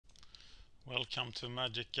Welcome to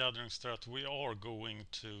MagicGatheringStrat. We are going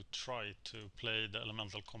to try to play the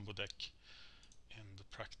Elemental Combo deck in the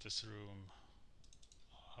practice room.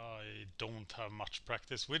 I don't have much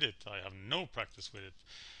practice with it. I have no practice with it.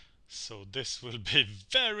 So this will be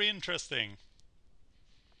very interesting.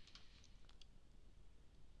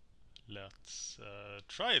 Let's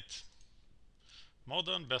try it.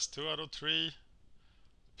 Modern, best 2 out of 3.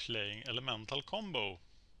 Playing Elemental Combo.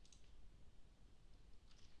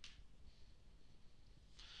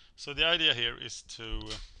 So the idea here is to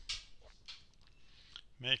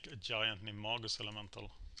make a giant Nivmagus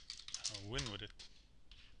Elemental and win with it.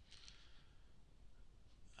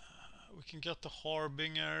 We can get the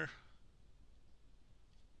Harbinger.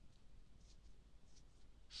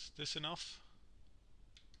 Is this enough?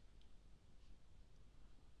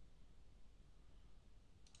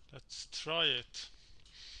 Let's try it.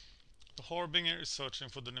 The Harbinger is searching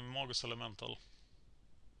for the Nivmagus Elemental.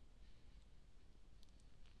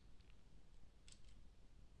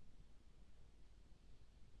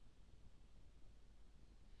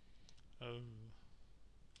 Oh.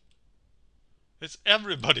 It's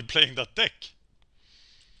everybody playing that deck.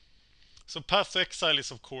 So Path to Exile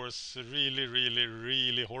is of course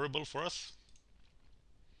really horrible for us.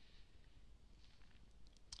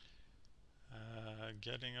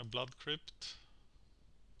 Getting a Blood Crypt.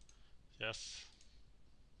 Yes.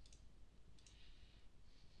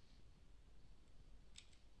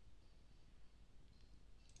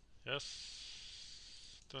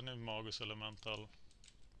 Yes. The Nivmagus Elemental.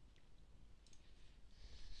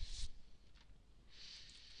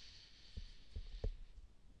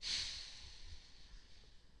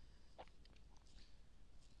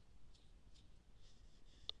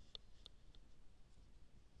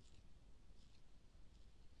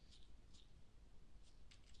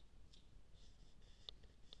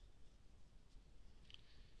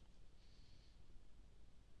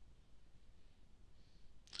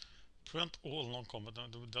 Prevent all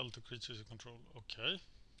non-combatant Delta creatures you control. Okay.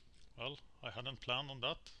 Well, I hadn't planned on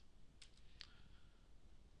that.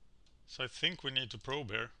 So I think we need to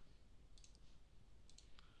probe here.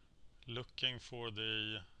 Looking for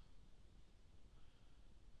the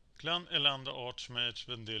Glen Elenda Archmage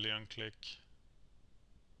Vendilion Click.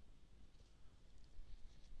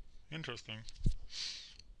 Interesting.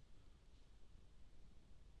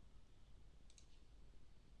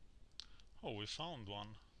 Oh, we found one.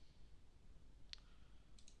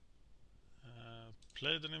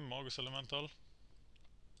 Play the Nivmagus Elemental.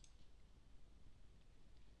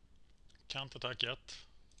 Can't attack yet.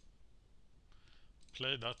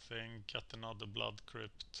 Play that thing, get another Blood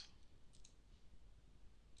Crypt.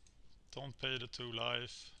 Don't pay the 2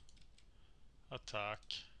 life. Attack.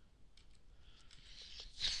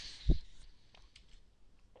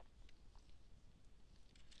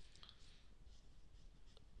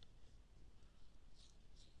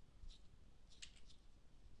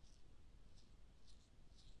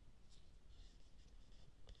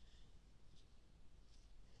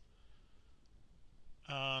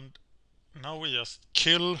 And now we just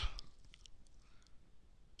kill.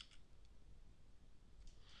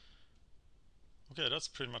 Okay, that's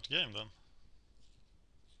pretty much game then.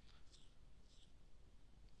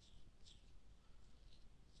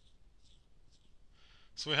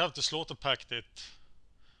 So we have to Slaughter Pact it,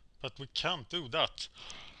 but we can't do that.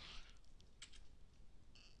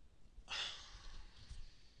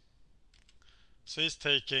 So he's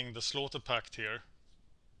taking the Slaughter Pact here.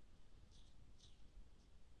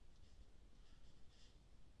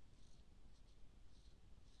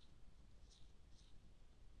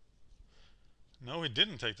 No, he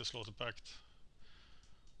didn't take the Slaughter Pact.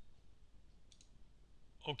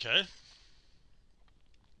 Okay.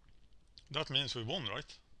 That means we won,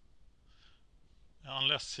 right?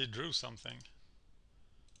 Unless he drew something.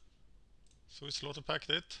 So we Slaughter Pact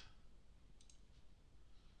it.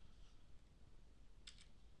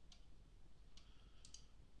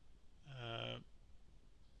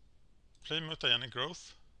 Play Mutagenic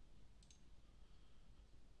Growth.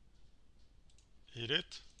 Eat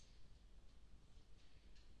it.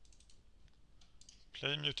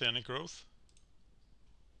 Play Mutagenic Growth.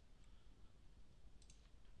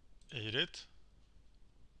 Eat it.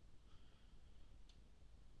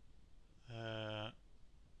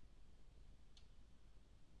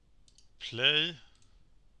 Play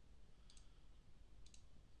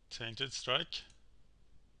Tainted Strike.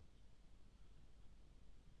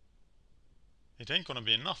 It ain't gonna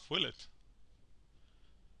be enough, will it?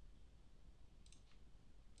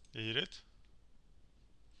 Eat it.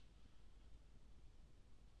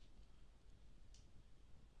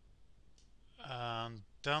 And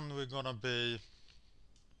then we're gonna be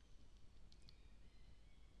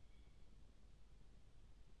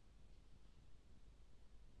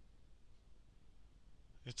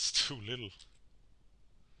It's too little.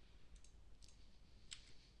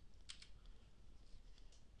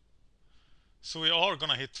 So we are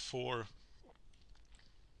gonna hit for...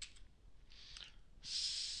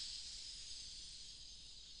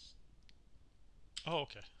 Oh,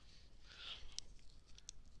 okay.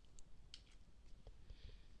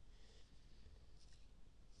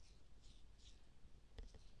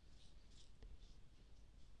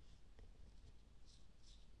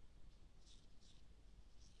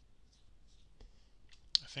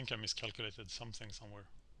 I think I miscalculated something somewhere.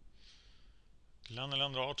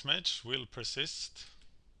 Glenelender Archmage will persist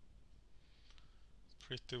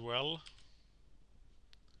pretty well.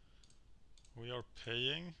 We are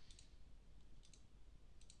paying.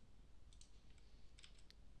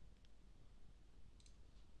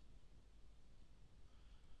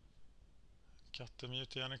 Got the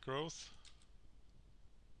Mutagenic Growth.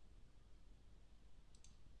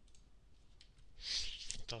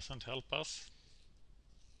 Doesn't help us.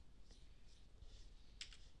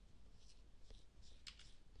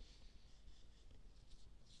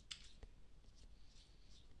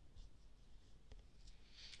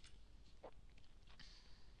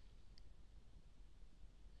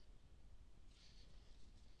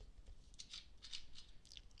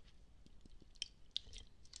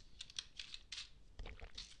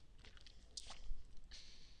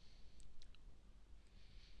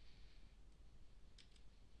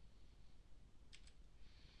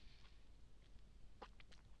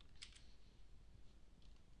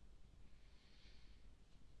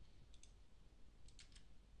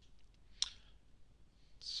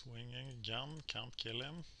 Swinging again, can't kill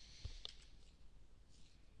him.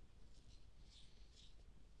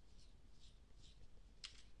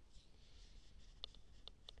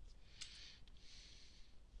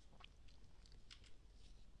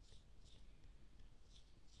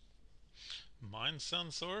 Mind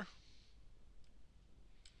Sensor.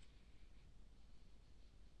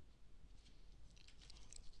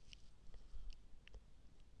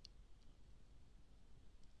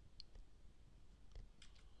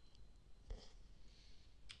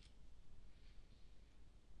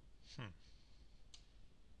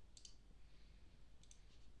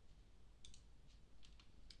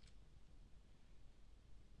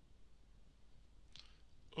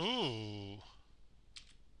 Ooh.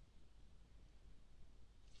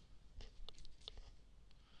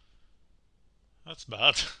 That's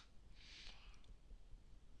bad.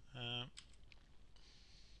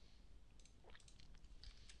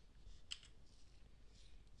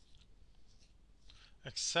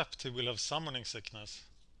 Except he will have Summoning Sickness.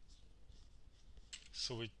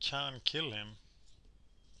 So we can kill him.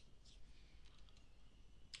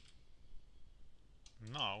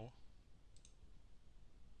 Now.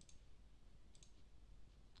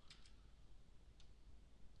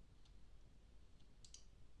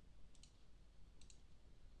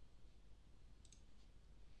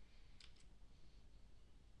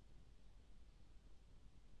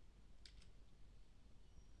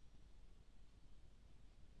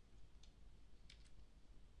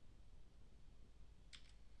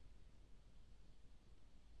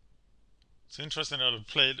 It's interesting that I've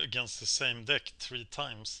played against the same deck 3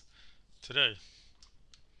 times today.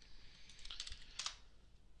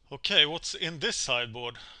 Okay, what's in this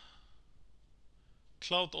sideboard?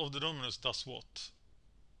 Clout of the Dominus does what?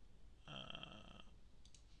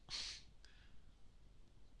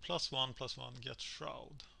 +1/+1, get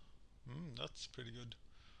Shroud. That's pretty good.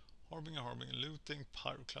 Harbinger, Looting,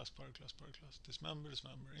 Pyroclasm, Dismember,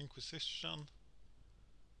 Inquisition.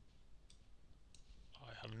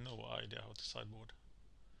 I have no idea how to sideboard.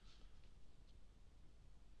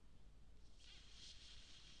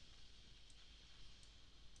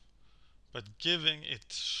 But giving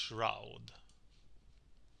it Shroud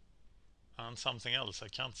and something else, I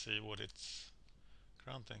can't see what it's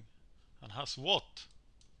granting. And has what?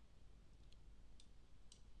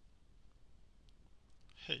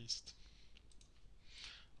 Haste.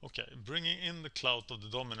 Okay, bringing in the Clout of the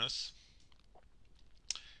Dominus.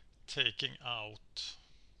 Taking out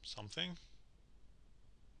something.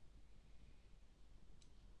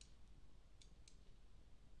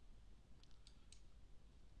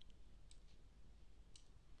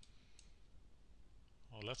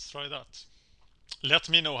 Well, let's try that. Let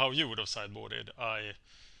me know how you would have sideboarded. I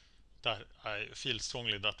feel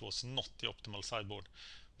strongly that was not the optimal sideboard.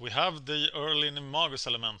 We have the early Nivmagus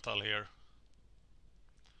Elemental here.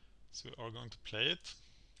 So we are going to play it.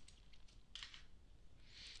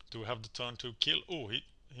 Do we have the turn to kill? Oh, he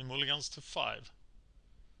mulligans to 5.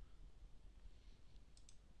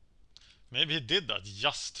 Maybe he did that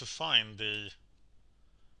just to find the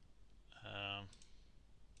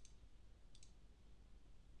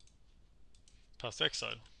Pass to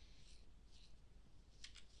exile.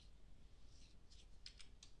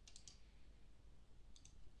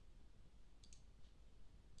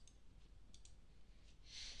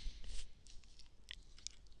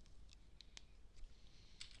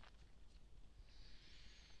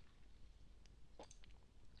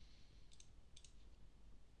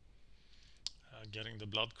 Getting the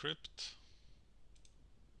Blood Crypt.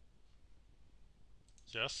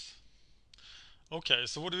 Yes. Okay,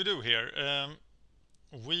 so what do we do here?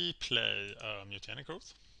 We play Mutagenic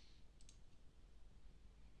Growth.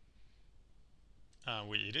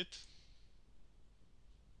 We eat it.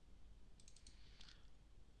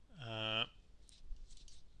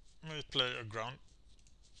 We play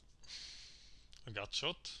a gut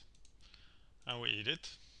shot, and we eat it.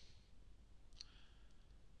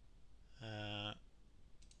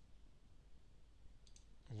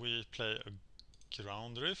 We play a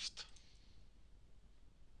ground rift.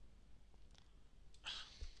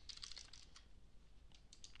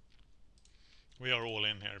 We are all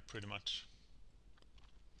in here pretty much.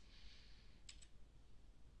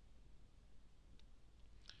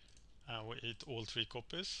 We eat all 3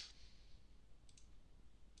 copies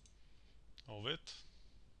of it.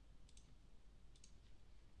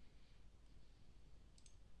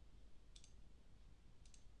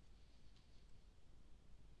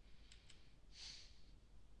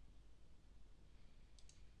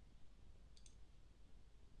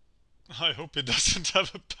 I hope it doesn't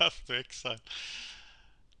have a path to exile.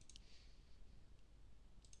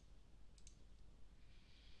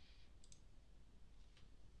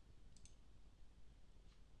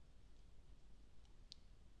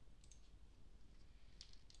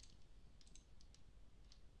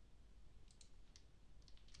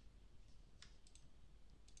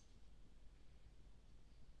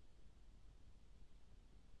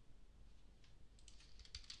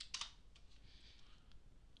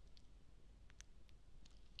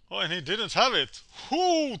 Oh, and he didn't have it!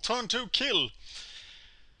 Whoo! Turn 2 kill!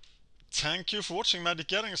 Thank you for watching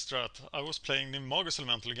MagicGatheringStrat. I was playing Nivmagus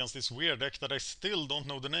Elemental against this weird deck that I still don't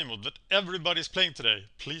know the name of, that everybody's playing today.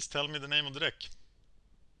 Please tell me the name of the deck.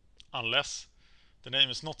 Unless the name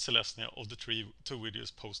is not Celestia of the 2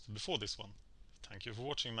 videos posted before this one. Thank you for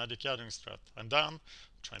watching MagicGatheringStrat. I'm Dan,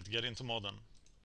 trying to get into Modern.